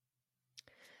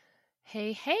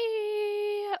Hey, hey,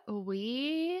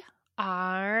 we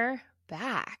are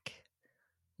back.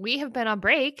 We have been on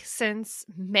break since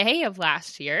May of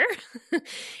last year,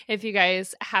 if you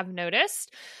guys have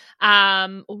noticed.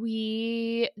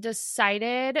 We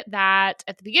decided that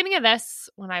at the beginning of this,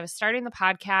 when I was starting the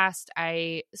podcast,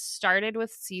 I started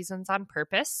with Seasons on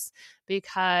Purpose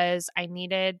because I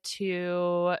needed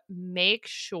to make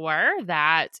sure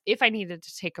that if I needed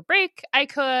to take a break, I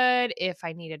could. If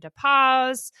I needed to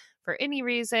pause for any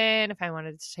reason, if I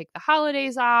wanted to take the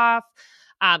holidays off.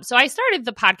 So I started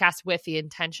the podcast with the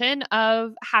intention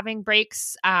of having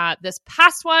breaks. This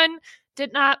past one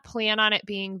did not plan on it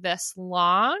being this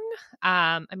long.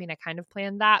 I kind of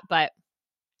planned that, but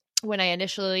when I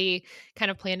initially kind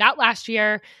of planned out last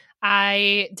year,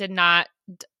 I did not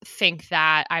think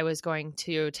that I was going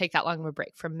to take that long of a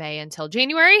break from May until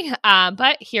January.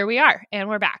 But here we are and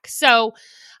we're back. So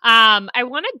I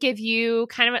want to give you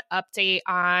kind of an update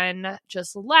on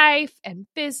just life and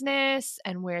business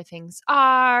and where things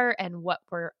are and what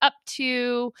we're up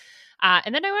to.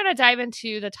 And then I want to dive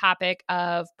into the topic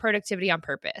of productivity on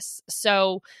purpose.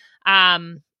 So,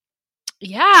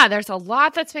 there's a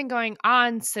lot that's been going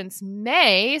on since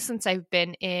May, since I've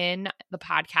been in the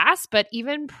podcast. But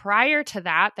even prior to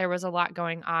that, there was a lot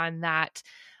going on that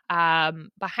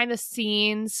behind the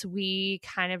scenes we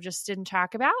kind of just didn't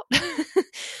talk about.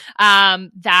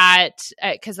 Because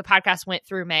the podcast went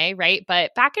through May, right?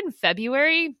 But back in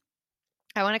February,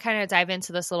 I want to kind of dive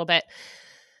into this a little bit.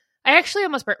 I actually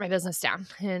almost burnt my business down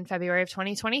in February of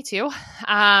 2022.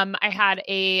 I had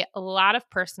a lot of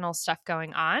personal stuff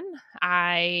going on.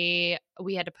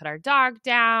 We had to put our dog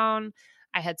down.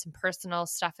 I had some personal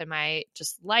stuff in my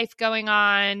just life going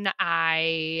on.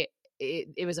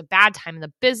 It was a bad time in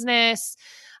the business.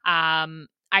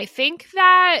 I think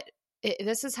that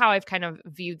this is how I've kind of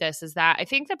viewed this, is that I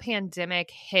think the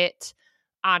pandemic hit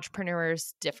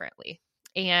entrepreneurs differently.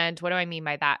 And what do I mean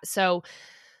by that? So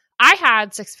I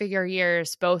had 6-figure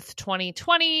years, both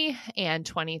 2020 and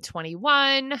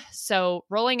 2021. So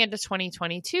rolling into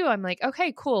 2022, I'm like,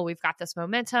 okay, cool. We've got this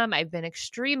momentum. I've been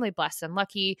extremely blessed and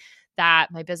lucky that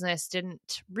my business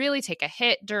didn't really take a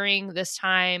hit during this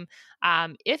time.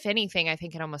 If anything, I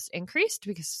think it almost increased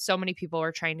because so many people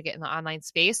were trying to get in the online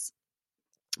space.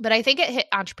 But I think it hit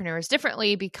entrepreneurs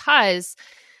differently because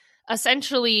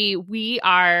essentially we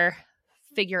are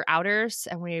figure outers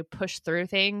and we push through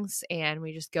things and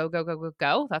we just go.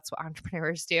 That's what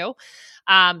entrepreneurs do.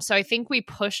 So I think we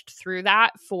pushed through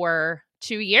that for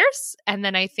 2 years. And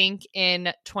then I think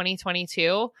in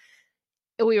 2022,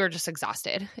 we were just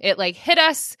exhausted. It hit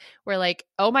us. We're like,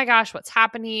 oh my gosh, what's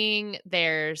happening?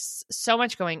 There's so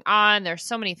much going on. There's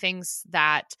so many things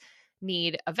that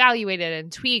need evaluated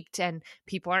and tweaked, and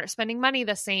people aren't spending money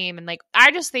the same. And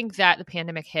I just think that the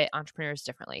pandemic hit entrepreneurs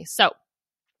differently. So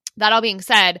that all being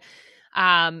said,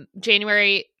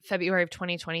 January, February of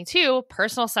 2022,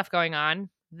 personal stuff going on,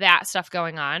 that stuff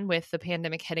going on with the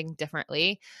pandemic hitting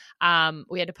differently.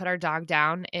 We had to put our dog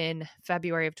down in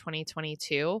February of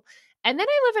 2022. And then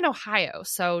I live in Ohio.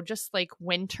 So just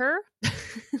winter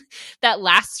that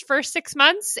lasts for 6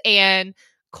 months and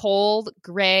cold,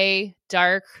 gray,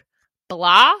 dark,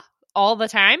 blah, all the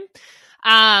time.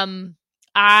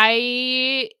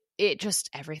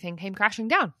 Everything came crashing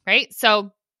down, right?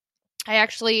 So I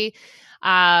actually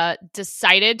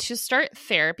decided to start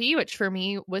therapy, which for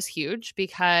me was huge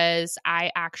because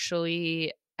I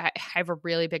have a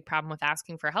really big problem with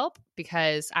asking for help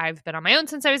because I've been on my own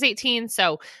since I was 18.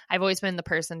 So I've always been the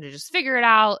person to just figure it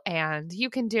out and you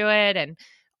can do it and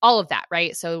all of that,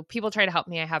 right? So people try to help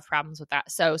me. I have problems with that.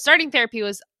 So starting therapy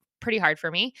was pretty hard for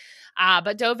me,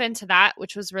 but dove into that,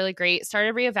 which was really great.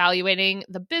 Started reevaluating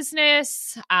the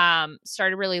business,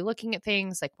 started really looking at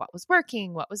things like what was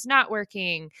working, what was not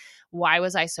working, why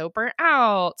was I so burnt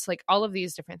out, all of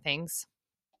these different things.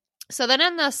 So then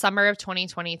in the summer of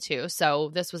 2022, so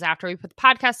this was after we put the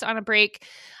podcast on a break.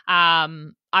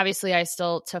 Obviously, I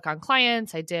still took on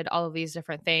clients. I did all of these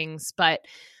different things, but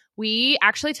we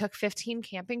actually took 15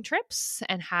 camping trips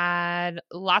and had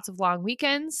lots of long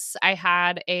weekends. I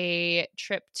had a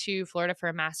trip to Florida for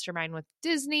a mastermind with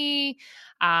Disney.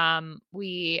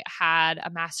 We had a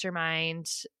mastermind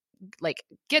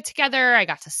get together. I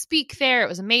got to speak there. It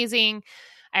was amazing.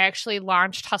 I actually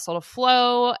launched Hustle to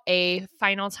Flow a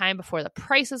final time before the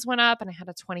prices went up, and I had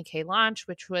a 20K launch,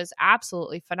 which was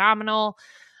absolutely phenomenal.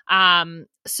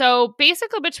 So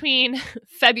basically between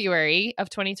February of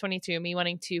 2022, me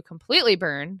wanting to completely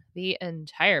burn the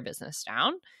entire business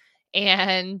down,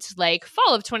 and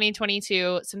fall of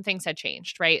 2022, some things had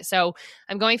changed, right? So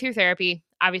I'm going through therapy,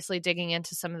 obviously digging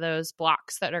into some of those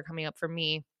blocks that are coming up for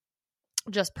me.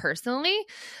 just personally.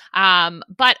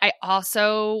 But I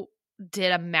also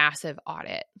did a massive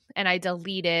audit and I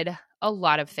deleted a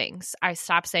lot of things. I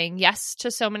stopped saying yes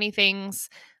to so many things.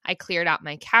 I cleared out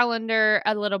my calendar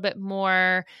a little bit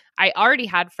more. I already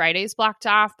had Fridays blocked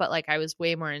off, but like I was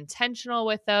way more intentional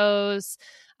with those.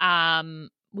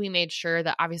 We made sure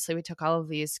that obviously we took all of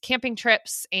these camping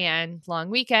trips and long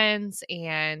weekends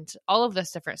and all of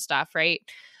this different stuff, right?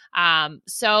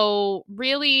 So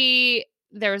really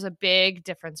there was a big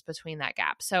difference between that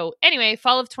gap. So anyway,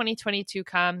 fall of 2022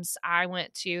 comes. I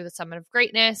went to the Summit of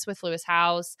Greatness with Lewis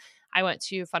Howes. I went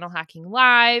to Funnel Hacking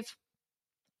Live.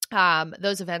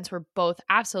 Those events were both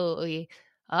absolutely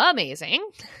amazing.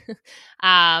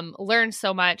 Learned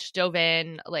so much, dove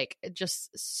in, like just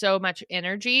so much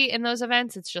energy in those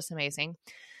events. It's just amazing.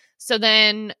 So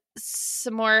then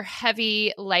some more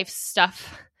heavy life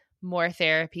stuff, more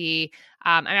therapy.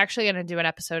 I'm actually going to do an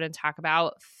episode and talk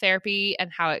about therapy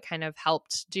and how it kind of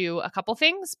helped do a couple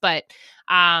things, but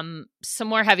some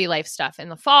more heavy life stuff in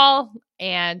the fall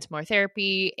and more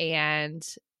therapy. And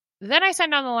then I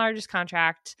signed on the largest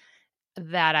contract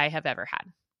that I have ever had,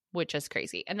 which is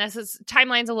crazy. And this is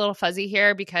timeline's a little fuzzy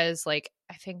here because like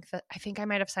I think I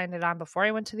might have signed it on before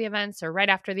I went to the events or right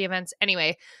after the events.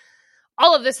 Anyway,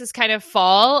 all of this is kind of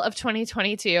fall of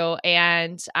 2022.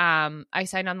 And I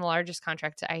signed on the largest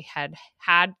contract I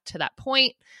had to that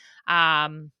point.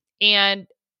 And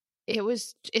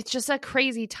it's just a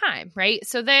crazy time, right?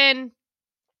 So then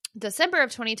December of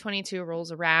 2022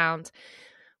 rolls around.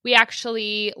 We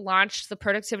actually launched the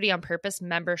Productivity on Purpose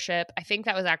membership. I think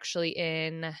that was actually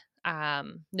in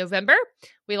November.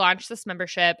 We launched this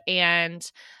membership and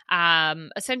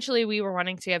essentially we were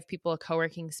wanting to give people a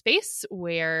co-working space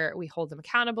where we hold them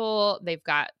accountable. They've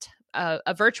got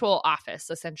a virtual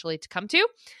office essentially to come to.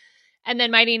 And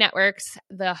then Mighty Networks,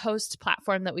 the host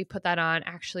platform that we put that on,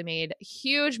 actually made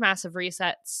huge, massive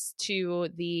resets to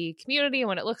the community and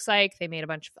what it looks like. They made a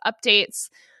bunch of updates.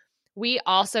 We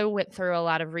also went through a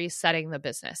lot of resetting the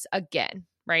business again,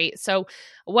 right? So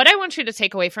what I want you to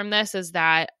take away from this is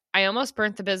that I almost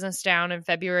burnt the business down in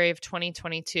February of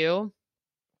 2022.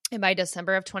 And by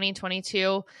December of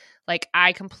 2022, like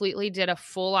I completely did a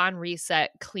full-on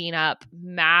reset, cleanup,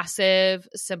 massive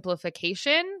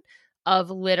simplification of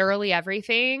literally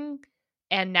everything.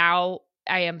 And now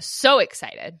I am so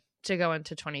excited to go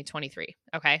into 2023.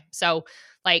 Okay. So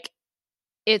like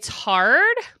it's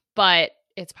hard, but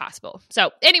it's possible.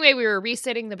 So anyway, we were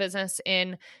resetting the business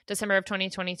in December of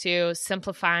 2022,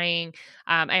 simplifying.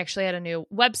 I actually had a new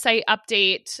website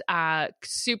update,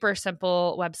 super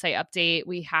simple website update.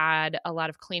 We had a lot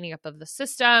of cleaning up of the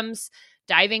systems,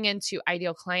 diving into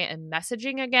ideal client and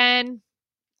messaging again,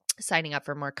 signing up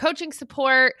for more coaching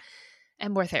support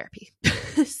and more therapy.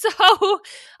 So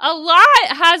a lot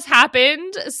has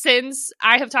happened since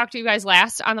I have talked to you guys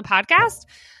last on the podcast.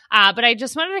 But I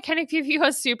just wanted to kind of give you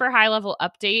a super high level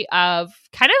update of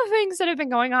kind of things that have been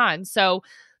going on. So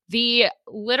the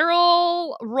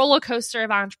literal roller coaster of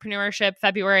entrepreneurship,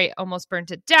 February almost burnt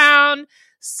it down.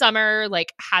 Summer,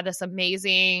 like had this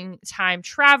amazing time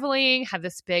traveling, had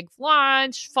this big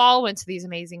launch. Fall went to these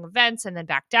amazing events and then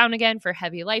back down again for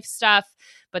heavy life stuff,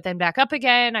 but then back up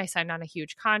again. I signed on a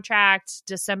huge contract.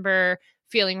 December,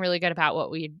 feeling really good about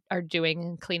what we are doing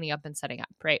and cleaning up and setting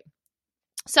up, right?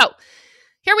 So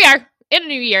here we are in a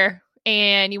new year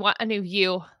and you want a new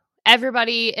you.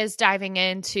 Everybody is diving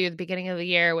into the beginning of the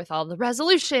year with all the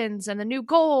resolutions and the new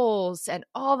goals and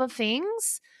all the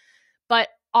things. But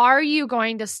are you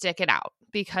going to stick it out?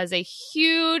 Because a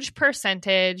huge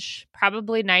percentage,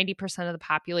 probably 90% of the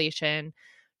population,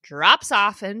 drops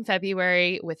off in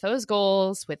February with those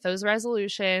goals, with those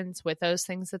resolutions, with those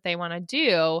things that they want to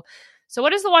do. So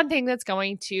what is the one thing that's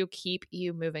going to keep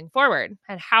you moving forward?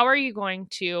 And how are you going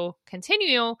to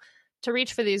continue to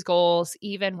reach for these goals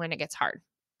even when it gets hard?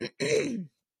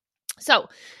 So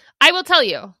I will tell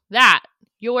you that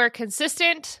your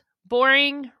consistent,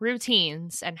 boring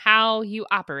routines and how you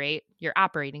operate, your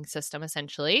operating system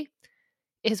essentially,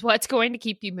 is what's going to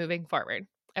keep you moving forward.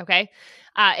 Okay.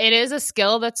 It is a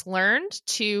skill that's learned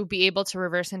to be able to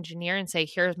reverse engineer and say,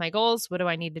 here's my goals. What do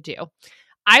I need to do?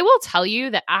 I will tell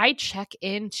you that I check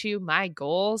into my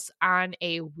goals on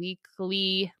a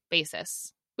weekly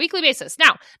basis.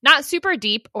 Now, not super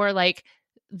deep or like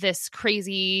this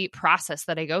crazy process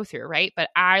that I go through, right? But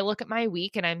I look at my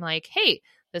week and I'm like, hey,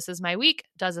 this is my week.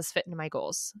 Does this fit into my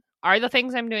goals? Are the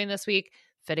things I'm doing this week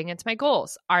fitting into my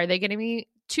goals? Are they getting me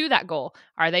to that goal?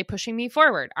 Are they pushing me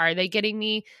forward? Are they getting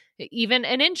me even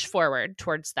an inch forward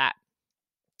towards that?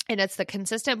 And it's the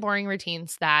consistent, boring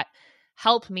routines that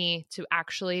help me to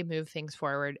actually move things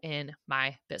forward in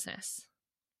my business.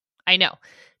 I know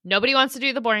Nobody wants to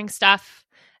do the boring stuff.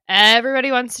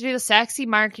 Everybody wants to do the sexy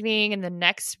marketing and the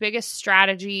next biggest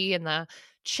strategy and the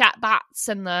chatbots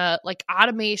and the like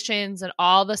automations and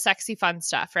all the sexy fun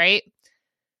stuff, right?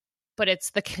 But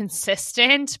it's the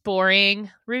consistent,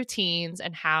 boring routines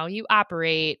and how you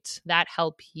operate that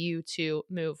help you to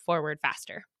move forward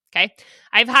faster. Okay.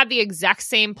 I've had the exact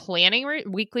same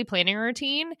weekly planning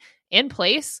routine in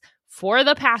place for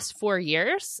the past 4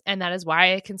 years. And that is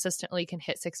why I consistently can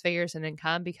hit 6 figures in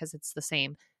income, because it's the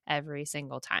same every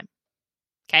single time.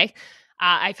 Okay.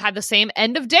 I've had the same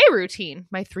end of day routine,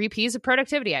 my 3 Ps of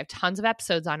productivity. I have tons of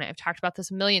episodes on it. I've talked about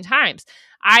this a million times.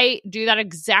 I do that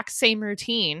exact same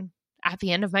routine at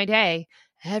the end of my day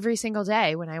every single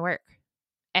day when I work.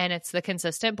 And it's the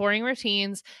consistent, boring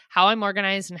routines, how I'm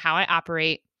organized and how I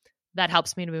operate that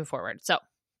helps me to move forward. So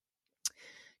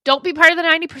don't be part of the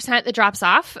 90% that drops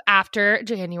off after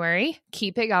January.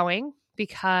 Keep it going,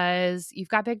 because you've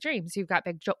got big dreams. You've got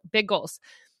big goals.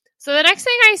 So the next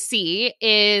thing I see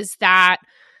is that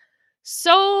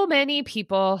so many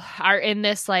people are in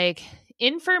this like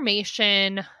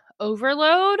information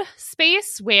overload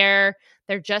space where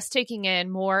they're just taking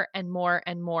in more and more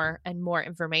and more and more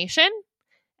information.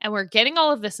 And we're getting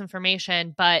all of this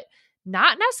information, but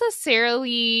not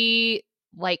necessarily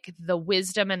like the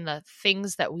wisdom and the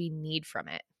things that we need from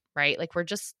it, right? Like we're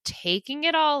just taking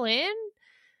it all in,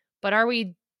 but are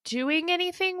we doing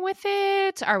anything with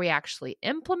it? Are we actually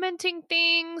implementing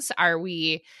things? Are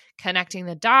we connecting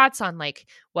the dots on like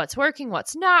what's working,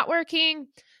 what's not working?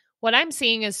 What I'm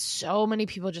seeing is so many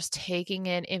people just taking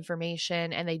in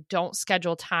information and they don't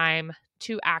schedule time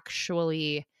to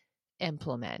actually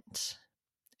implement.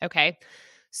 Okay.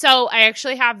 So I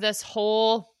actually have this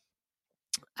whole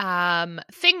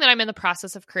thing that I'm in the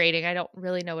process of creating. I don't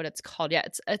really know what it's called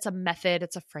yet. It's a method,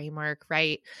 it's a framework,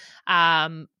 right?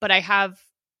 But I have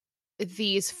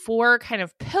these 4 kind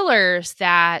of pillars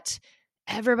that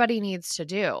everybody needs to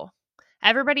do.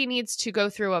 Everybody needs to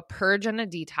go through a purge and a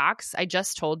detox. I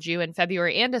just told you in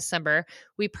February and December,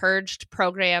 we purged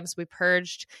programs, we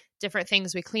purged different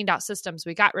things, we cleaned out systems,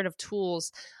 we got rid of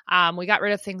tools, we got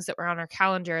rid of things that were on our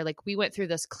calendar. Like we went through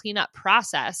this cleanup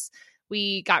process.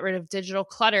 We got rid of digital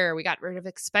clutter, we got rid of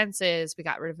expenses, we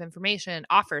got rid of information,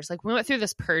 offers. Like we went through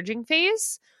this purging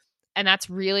phase, and that's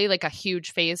really like a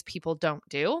huge phase people don't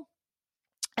do.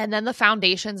 And then the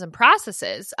foundations and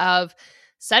processes of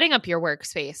setting up your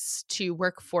workspace to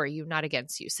work for you, not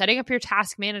against you, setting up your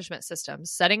task management systems,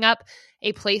 setting up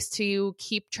a place to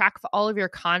keep track of all of your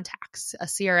contacts, a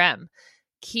CRM,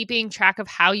 keeping track of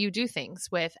how you do things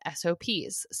with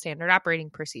SOPs, standard operating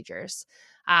procedures,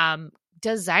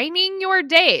 designing your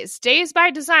days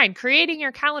by design, creating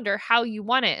your calendar how you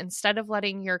want it instead of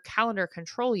letting your calendar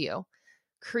control you,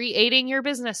 creating your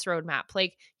business roadmap.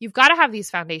 Like you've got to have these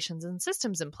foundations and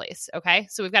systems in place. Okay.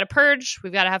 So we've got to purge,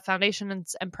 we've got to have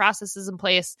foundations and processes in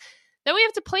place. Then we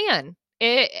have to plan.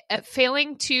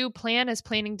 Failing to plan is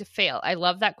planning to fail. I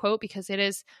love that quote because it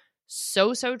is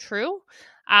so true.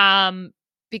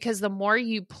 Because the more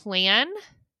you plan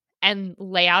and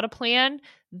lay out a plan,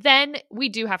 then we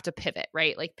do have to pivot,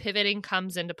 right? Like pivoting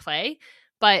comes into play,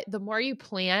 but the more you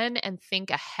plan and think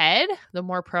ahead, the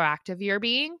more proactive you're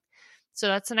being. So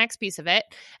that's the next piece of it.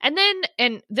 And then,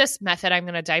 and this method I'm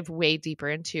going to dive way deeper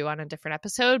into on a different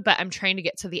episode, but I'm trying to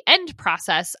get to the end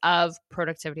process of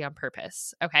productivity on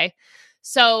purpose. Okay.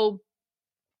 So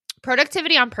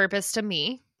productivity on purpose to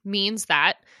me means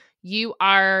that you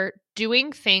are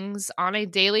doing things on a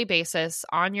daily basis,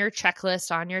 on your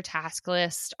checklist, on your task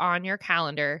list, on your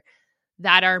calendar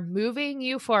that are moving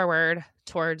you forward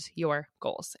towards your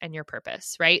goals and your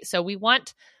purpose, right? So we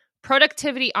want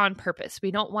productivity on purpose.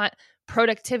 We don't want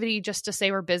productivity just to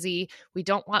say we're busy. We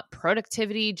don't want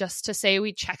productivity just to say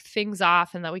we checked things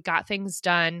off and that we got things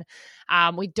done.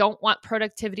 We don't want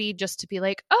productivity just to be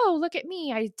like, oh, look at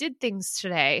me, I did things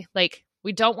today. Like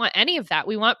we don't want any of that.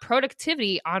 We want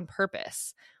productivity on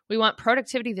purpose. We want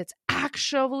productivity that's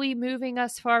actually moving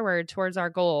us forward towards our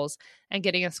goals and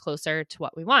getting us closer to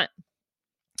what we want.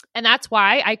 And that's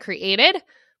why I created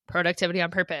Productivity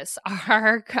on Purpose,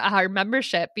 our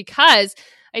membership, because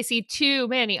I see too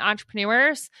many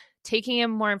entrepreneurs taking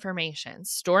in more information,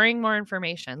 storing more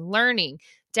information, learning,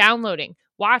 downloading,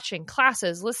 watching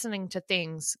classes, listening to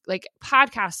things like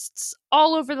podcasts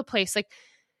all over the place. Like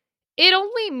it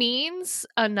only means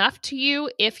enough to you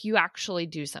if you actually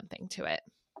do something to it,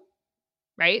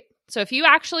 right? So if you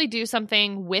actually do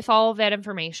something with all of that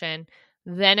information,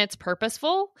 then it's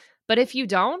purposeful. But if you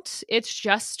don't, it's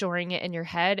just storing it in your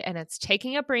head and it's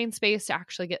taking up brain space to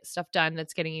actually get stuff done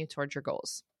that's getting you towards your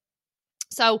goals.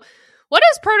 So what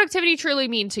does productivity truly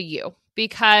mean to you?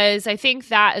 Because I think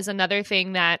that is another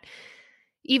thing that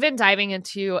even diving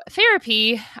into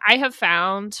therapy, I have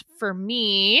found for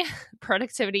me,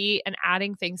 productivity and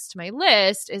adding things to my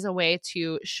list is a way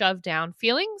to shove down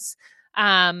feelings.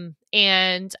 And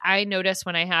I notice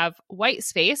when I have white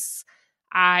space,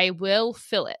 I will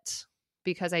fill it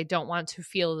because I don't want to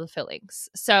feel the feelings.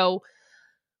 So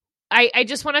I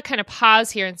just want to kind of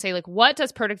pause here and say, like, what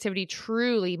does productivity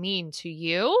truly mean to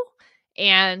you?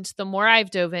 And the more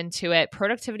I've dove into it,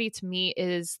 productivity to me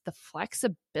is the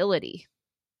flexibility,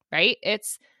 right?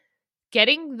 It's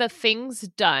getting the things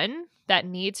done that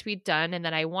need to be done and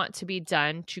that I want to be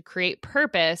done to create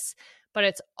purpose, but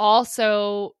it's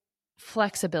also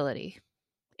flexibility.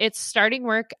 It's starting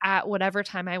work at whatever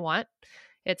time I want.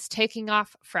 It's taking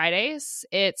off Fridays.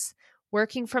 It's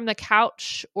working from the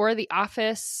couch or the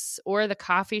office or the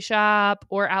coffee shop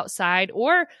or outside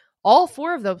or all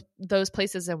four of those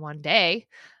places in one day.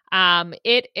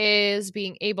 It is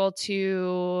being able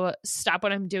to stop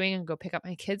what I'm doing and go pick up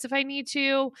my kids if I need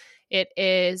to. It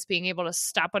is being able to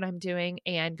stop what I'm doing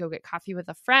and go get coffee with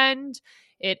a friend.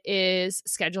 It is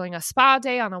scheduling a spa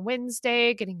day on a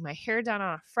Wednesday, getting my hair done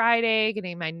on a Friday,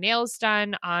 getting my nails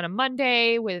done on a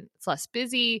Monday when it's less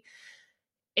busy.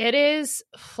 It is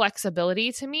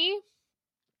flexibility to me.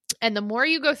 And the more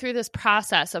you go through this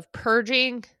process of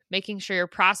purging, making sure your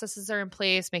processes are in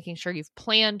place, making sure you've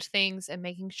planned things, and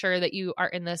making sure that you are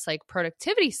in this like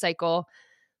productivity cycle,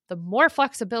 the more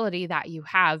flexibility that you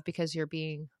have because you're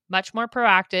being much more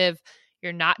proactive.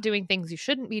 You're not doing things you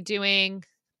shouldn't be doing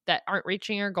that aren't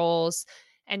reaching your goals,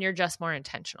 and you're just more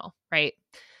intentional, right?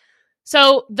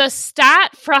 So the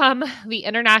stat from the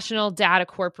International Data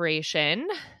Corporation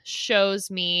shows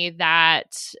me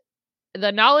that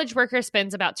the knowledge worker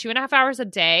spends about 2.5 hours a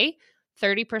day,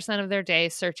 30% of their day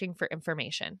searching for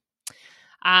information.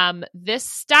 This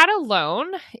stat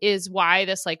alone is why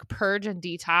this like purge and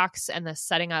detox and the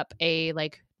setting up a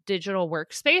like digital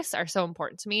workspace are so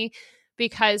important to me,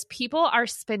 because people are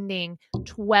spending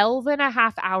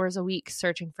 12.5 hours a week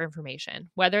searching for information,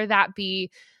 whether that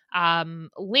be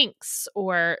links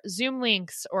or Zoom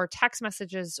links or text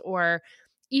messages or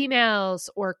emails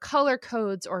or color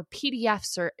codes or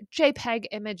PDFs or JPEG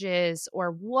images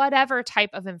or whatever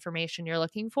type of information you're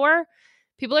looking for.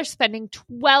 People are spending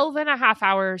 12.5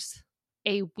 hours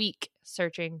a week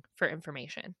searching for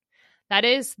information. That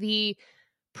is the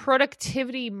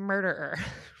productivity murderer,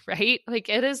 right? Like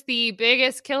it is the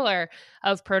biggest killer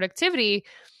of productivity.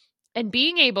 And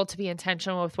being able to be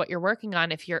intentional with what you're working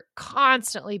on if you're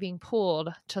constantly being pulled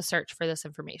to search for this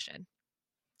information.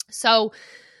 So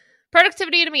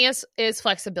productivity to me is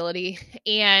flexibility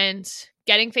and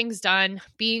getting things done,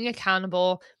 being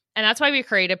accountable. And that's why we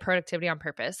created Productivity on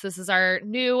Purpose. This is our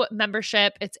new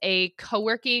membership. It's a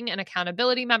co-working and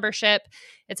accountability membership.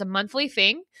 It's a monthly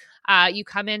thing. You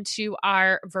come into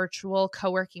our virtual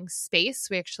co-working space.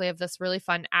 We actually have this really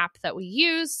fun app that we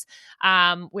use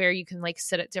where you can like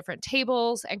sit at different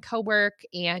tables and co-work,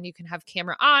 and you can have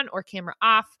camera on or camera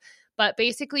off. But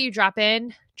basically you drop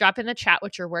in the chat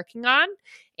what you're working on.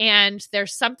 And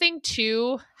there's something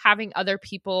to having other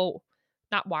people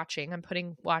not watching, I'm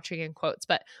putting watching in quotes,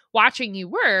 but watching you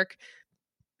work,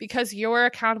 because you're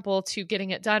accountable to getting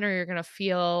it done, or you're going to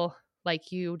feel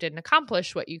like you didn't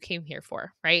accomplish what you came here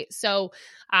for, right? So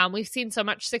we've seen so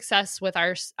much success with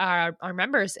our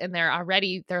members in there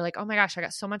already. They're like, oh my gosh, I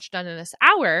got so much done in this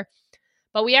hour.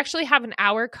 But we actually have an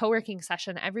hour co-working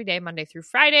session every day, Monday through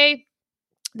Friday.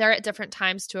 They're at different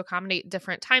times to accommodate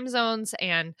different time zones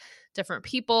and different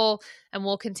people. And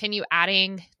we'll continue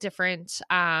adding different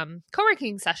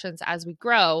co-working sessions as we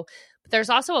grow. But there's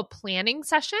also a planning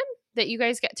session that you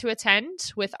guys get to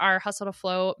attend with our Hustle to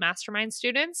Flow mastermind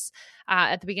students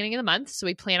at the beginning of the month. So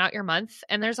we plan out your month.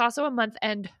 And there's also a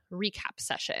month-end recap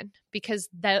session, because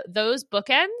those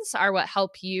bookends are what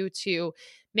help you to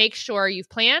make sure you've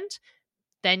planned,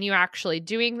 then you're actually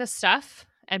doing the stuff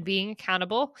and being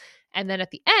accountable. And then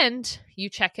at the end, you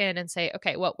check in and say,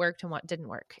 okay, what worked and what didn't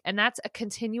work? And that's a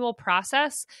continual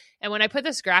process. And when I put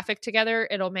this graphic together,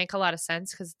 it'll make a lot of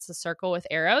sense because it's a circle with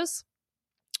arrows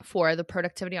for the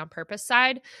Productivity on Purpose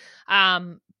side.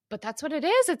 But that's what it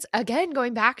is. It's, again,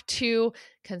 going back to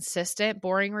consistent,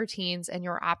 boring routines and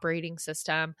your operating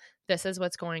system. This is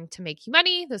what's going to make you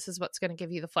money. This is what's going to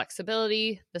give you the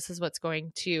flexibility. This is what's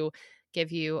going to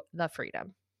give you the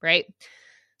freedom, right?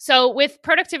 So with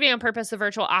Productivity on Purpose, the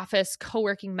virtual office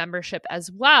co-working membership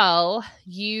as well,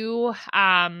 we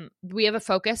have a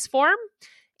focus form.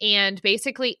 And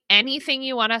basically anything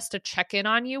you want us to check in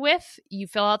on you with, you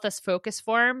fill out this focus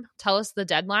form, tell us the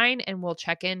deadline, and we'll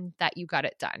check in that you got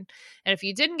it done. And if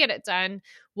you didn't get it done,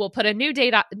 we'll put a new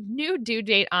due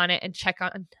date on it and check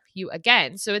on you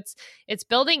again. So it's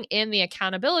building in the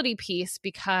accountability piece,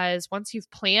 because once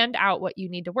you've planned out what you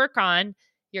need to work on,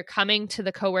 you're coming to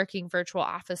the co-working virtual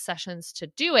office sessions to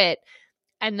do it.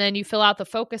 And then you fill out the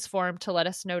focus form to let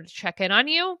us know to check in on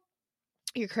you.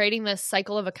 You're creating this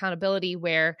cycle of accountability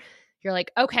where you're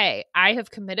like, okay, I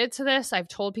have committed to this. I've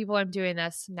told people I'm doing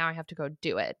this. Now I have to go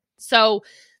do it. So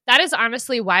that is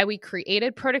honestly why we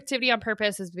created Productivity on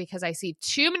Purpose, is because I see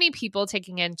too many people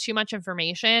taking in too much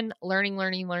information, learning,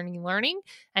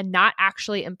 and not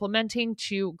actually implementing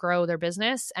to grow their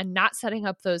business, and not setting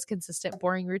up those consistent,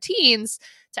 boring routines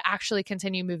to actually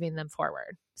continue moving them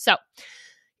forward. So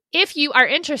if you are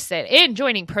interested in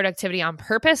joining Productivity on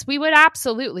Purpose, we would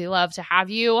absolutely love to have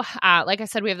you. Like I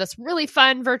said, we have this really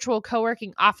fun virtual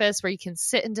co-working office where you can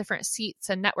sit in different seats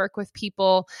and network with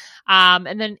people.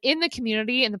 And then in the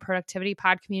community, in the Productivity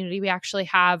Pod community, we actually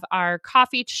have our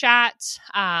coffee chat.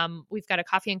 We've got a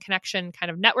coffee and connection kind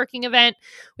of networking event.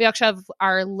 We actually have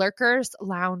our Lurkers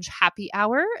Lounge happy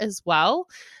hour as well.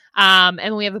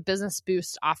 And we have a Business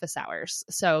Boost office hours.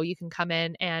 So you can come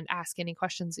in and ask any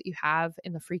questions that you have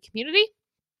in the free community.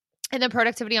 And then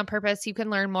Productivity on Purpose, you can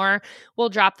learn more. We'll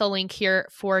drop the link here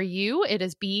for you. It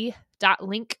is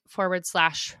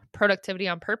b.link/productivity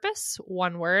on purpose,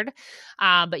 one word.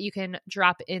 But you can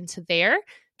drop into there.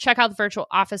 Check out the virtual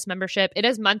office membership. It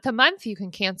is month to month. You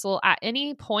can cancel at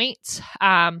any point.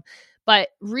 But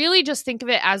really just think of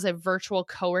it as a virtual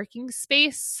co-working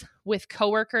space with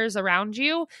coworkers around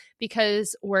you,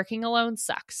 because working alone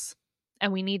sucks.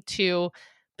 And we need to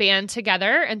band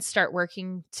together and start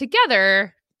working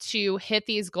together to hit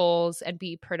these goals and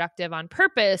be productive on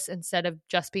purpose, instead of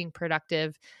just being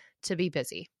productive to be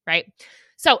busy, right?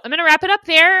 So I'm going to wrap it up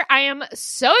there. I am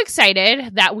so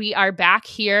excited that we are back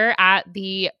here at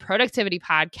the Productivity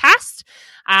Podcast.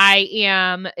 I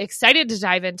am excited to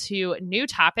dive into new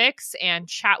topics and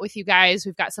chat with you guys.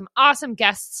 We've got some awesome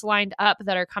guests lined up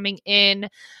that are coming in.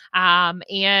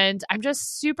 And I'm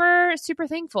just super, super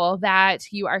thankful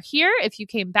that you are here. If you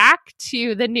came back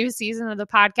to the new season of the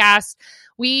podcast,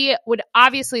 we would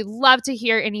obviously love to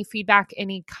hear any feedback,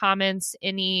 any comments,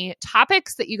 any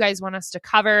topics that you guys want us to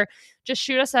cover. Just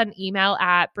shoot us an email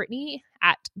at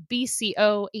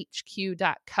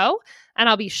brittany@bcohq.co, and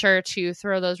I'll be sure to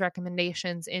throw those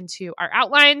recommendations into our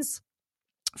outlines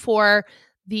for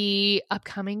the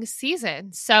upcoming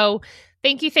season. So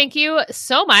thank you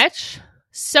so much.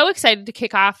 So excited to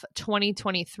kick off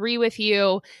 2023 with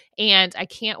you, and I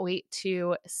can't wait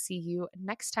to see you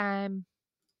next time.